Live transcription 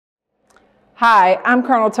Hi, I'm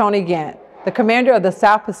Colonel Toni Gant, the commander of the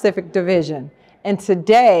South Pacific Division, and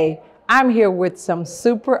today I'm here with some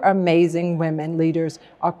super amazing women leaders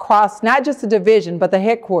across not just the division, but the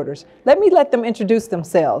headquarters. Let them introduce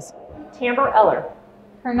themselves. Tambour Eller.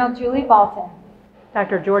 Colonel Julie Balten.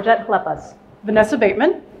 Dr. Georgette Hlepas. Vanessa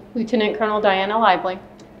Bateman. Lieutenant Colonel Dianna Lively.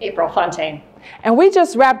 April Fontaine. And we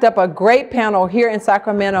just wrapped up a great panel here in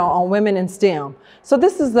Sacramento on women in STEM. So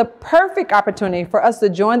this is the perfect opportunity for us to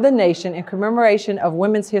join the nation in commemoration of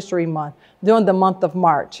Women's History Month during the month of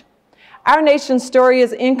March. Our nation's story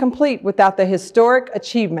is incomplete without the historic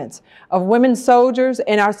achievements of women soldiers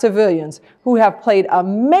and our civilians who have played a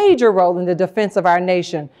major role in the defense of our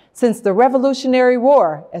nation since the Revolutionary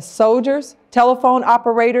War as soldiers, telephone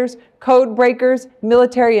operators, code breakers,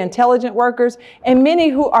 military intelligence workers, and many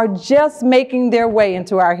who are just making their way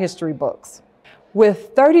into our history books.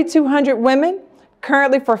 With 3,200 women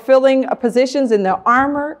currently fulfilling positions in the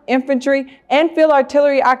armor, infantry, and field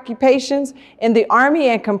artillery occupations in the Army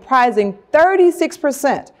and comprising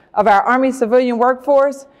 36% of our Army civilian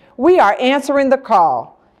workforce, we are answering the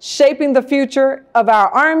call, shaping the future of our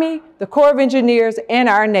Army, the Corps of Engineers, and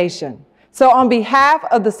our nation. So on behalf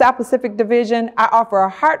of the South Pacific Division, I offer a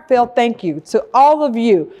heartfelt thank you to all of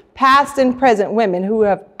you, past and present women who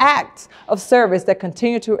have acts of service that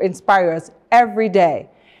continue to inspire us every day.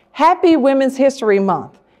 Happy Women's History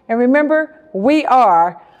Month. And remember, we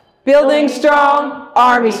are building strong,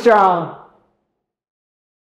 Army strong.